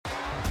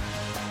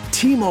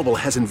T-Mobile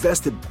has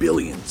invested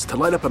billions to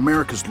light up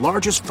America's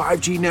largest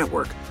 5G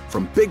network,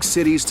 from big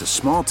cities to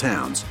small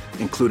towns,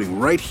 including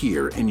right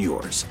here in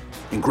yours.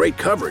 And great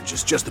coverage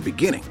is just the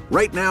beginning.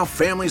 Right now,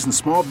 families and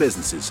small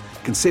businesses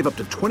can save up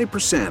to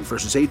 20%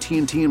 versus AT&T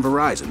and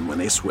Verizon when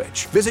they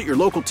switch. Visit your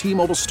local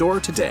T-Mobile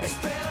store today.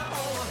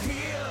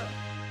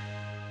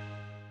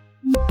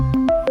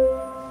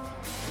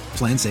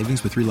 Plan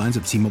savings with 3 lines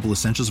of T-Mobile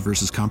Essentials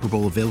versus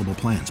comparable available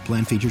plans.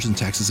 Plan features and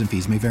taxes and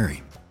fees may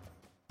vary.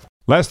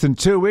 Less than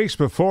 2 weeks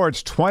before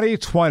it's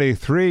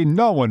 2023,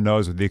 no one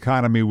knows what the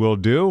economy will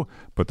do,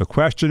 but the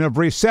question of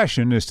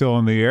recession is still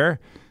in the air,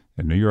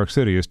 and New York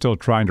City is still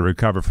trying to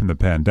recover from the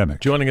pandemic.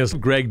 Joining us,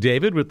 Greg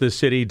David with the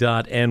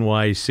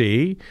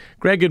City.nyc.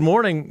 Greg, good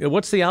morning.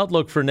 What's the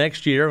outlook for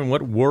next year, and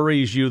what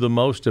worries you the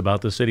most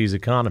about the city's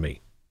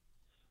economy?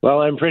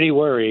 Well, I'm pretty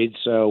worried.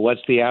 So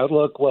what's the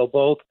outlook? Well,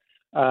 both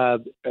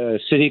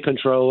City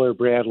Controller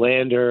Brad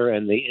Lander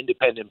and the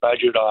Independent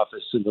Budget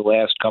Office in the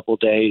last couple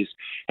days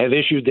have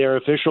issued their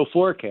official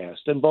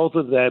forecast, and both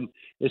of them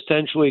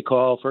essentially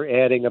call for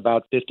adding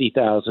about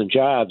 50,000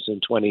 jobs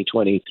in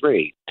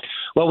 2023.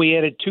 Well, we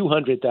added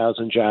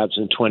 200,000 jobs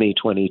in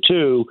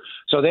 2022,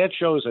 so that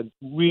shows a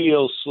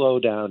real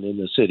slowdown in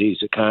the city's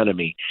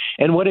economy.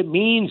 And what it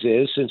means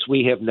is, since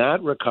we have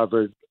not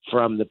recovered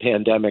from the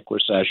pandemic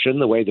recession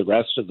the way the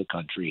rest of the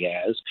country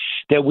has,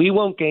 that we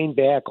won't gain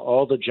back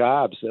all the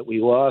jobs that we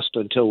lost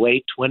until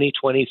late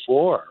 2024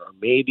 or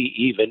maybe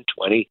even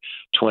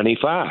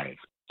 2025.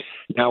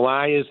 Now,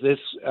 why is this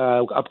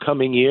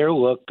upcoming year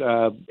look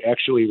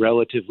actually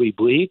relatively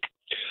bleak?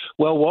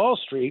 Well, Wall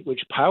Street,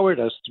 which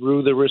powered us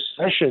through the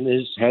recession,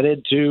 is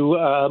headed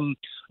to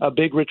a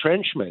big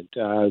retrenchment.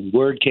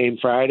 Word came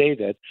Friday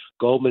that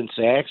Goldman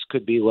Sachs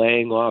could be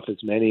laying off as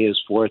many as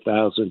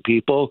 4,000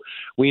 people.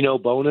 We know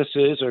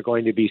bonuses are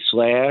going to be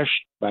slashed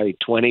by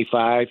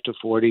 25 to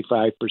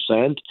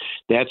 45%.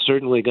 That's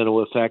certainly going to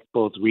affect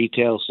both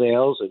retail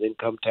sales and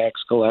income tax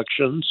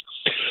collections.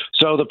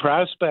 So the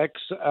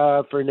prospects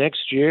for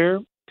next year,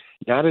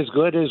 not as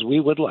good as we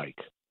would like.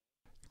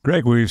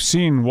 Greg, we've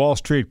seen Wall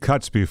Street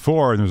cuts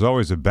before, and there's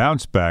always a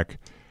bounce back.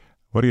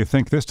 What do you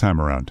think this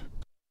time around?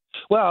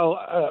 Well,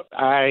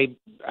 I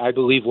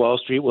believe Wall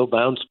Street will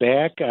bounce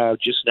back,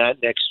 just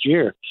not next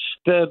year.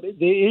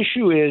 The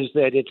issue is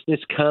that it's this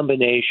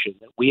combination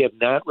that we have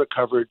not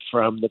recovered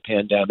from the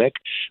pandemic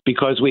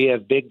because we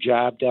have big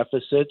job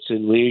deficits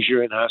in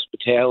leisure and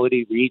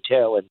hospitality,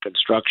 retail, and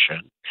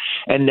construction.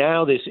 And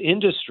now this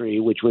industry,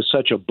 which was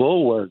such a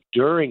bulwark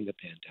during the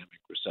pandemic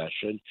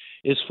recession,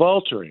 is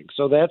faltering.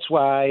 So that's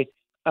why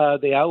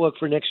the outlook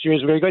for next year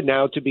is very good.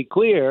 Now, to be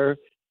clear,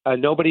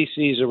 nobody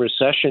sees a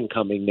recession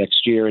coming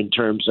next year in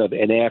terms of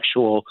an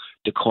actual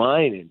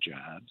decline in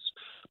jobs.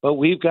 But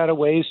we've got a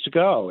ways to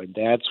go, and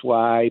that's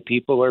why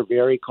people are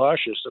very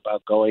cautious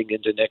about going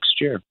into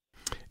next year.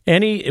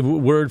 Any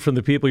word from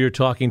the people you're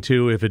talking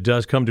to, if it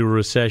does come to a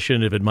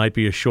recession, if it might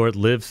be a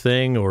short-lived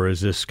thing, or is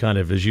this kind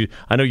of,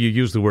 I know you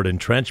use the word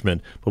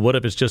entrenchment, but what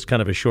if it's just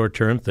kind of a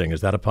short-term thing?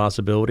 Is that a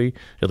possibility,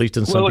 at least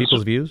in some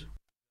people's views?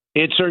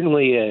 It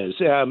certainly is.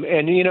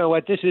 And you know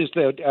what? This is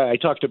I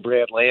talked to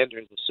Brad Lander,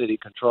 the city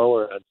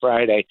controller, on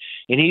Friday,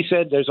 and he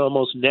said there's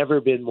almost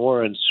never been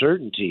more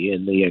uncertainty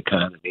in the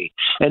economy.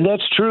 And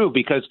that's true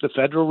because the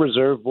Federal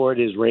Reserve Board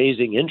is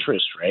raising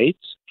interest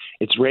rates.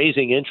 It's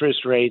raising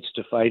interest rates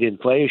to fight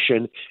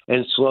inflation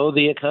and slow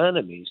the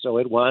economy. So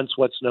it wants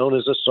what's known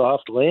as a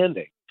soft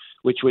landing,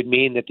 which would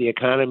mean that the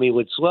economy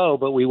would slow,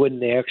 but we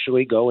wouldn't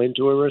actually go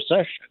into a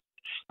recession.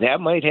 That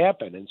might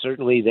happen, and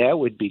certainly that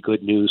would be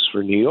good news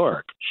for New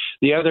York.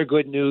 The other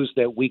good news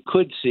that we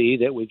could see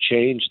that would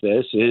change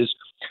this is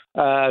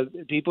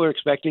people are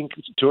expecting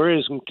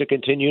tourism to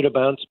continue to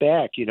bounce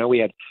back. You know, we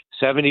had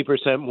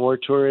 70% more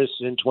tourists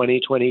in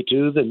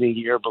 2022 than the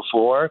year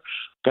before.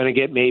 Going to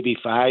get maybe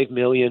 5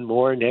 million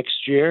more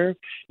next year.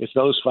 If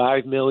those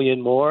 5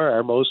 million more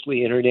are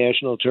mostly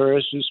international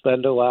tourists who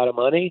spend a lot of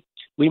money,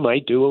 we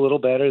might do a little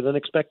better than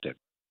expected.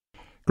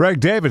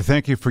 Greg David,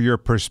 thank you for your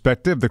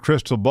perspective. The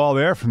crystal ball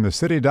there from the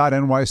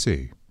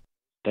City.nyc.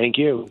 Thank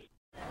you.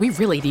 We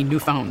really need new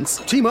phones.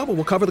 T-Mobile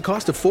will cover the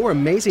cost of 4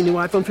 amazing new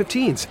iPhone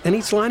 15s, and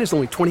each line is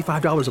only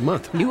 $25 a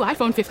month. New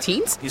iPhone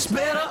 15s? It's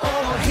better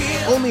over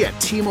here. Only at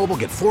T-Mobile,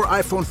 get 4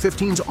 iPhone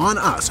 15s on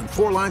us and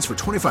 4 lines for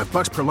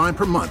 $25 per line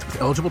per month with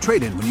eligible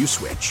trade-in when you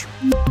switch.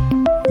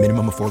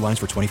 Minimum of 4 lines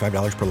for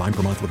 $25 per line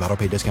per month with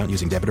autopay discount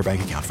using debit or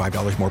bank account.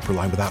 $5 more per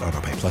line without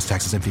autopay, plus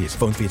taxes and fees.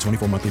 Phone fee at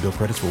 24 monthly bill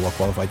credits for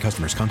well-qualified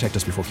customers. Contact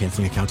us before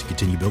canceling account to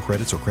continue bill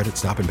credits or credit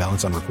stop and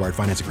balance on required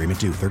finance agreement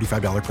due.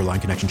 $35 per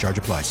line connection charge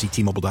applies. See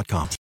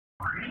T-Mobile.com.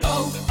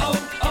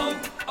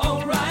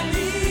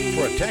 O'Reilly.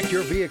 Protect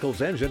your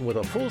vehicle's engine with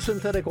a full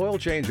synthetic oil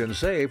change and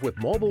save with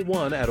Mobil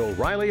 1 at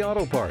O'Reilly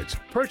Auto Parts.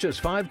 Purchase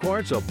 5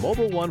 quarts of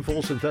Mobil 1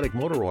 full synthetic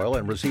motor oil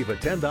and receive a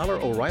 $10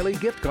 O'Reilly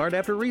gift card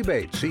after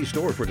rebate. See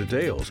store for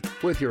details.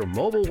 With your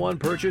Mobil 1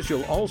 purchase,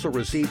 you'll also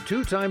receive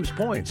 2 times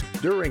points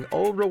during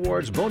O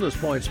Rewards Bonus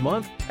Points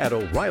Month at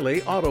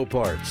O'Reilly Auto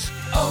Parts.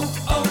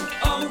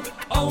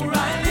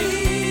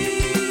 O'Reilly.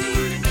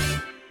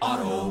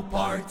 Auto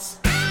Parts.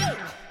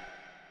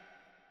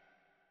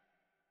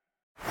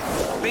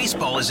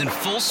 Baseball is in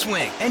full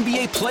swing.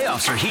 NBA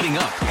playoffs are heating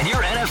up, and your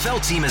NFL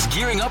team is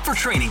gearing up for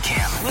training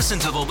camp. Listen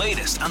to the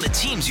latest on the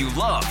teams you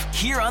love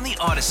here on the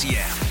Odyssey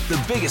app.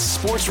 The biggest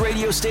sports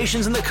radio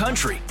stations in the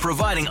country,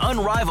 providing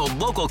unrivaled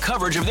local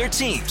coverage of their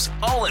teams,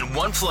 all in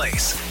one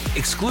place.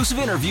 Exclusive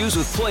interviews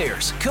with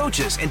players,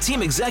 coaches, and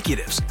team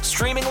executives,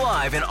 streaming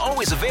live and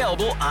always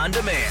available on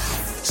demand.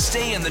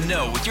 Stay in the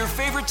know with your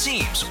favorite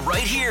teams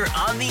right here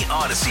on the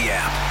Odyssey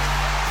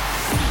app.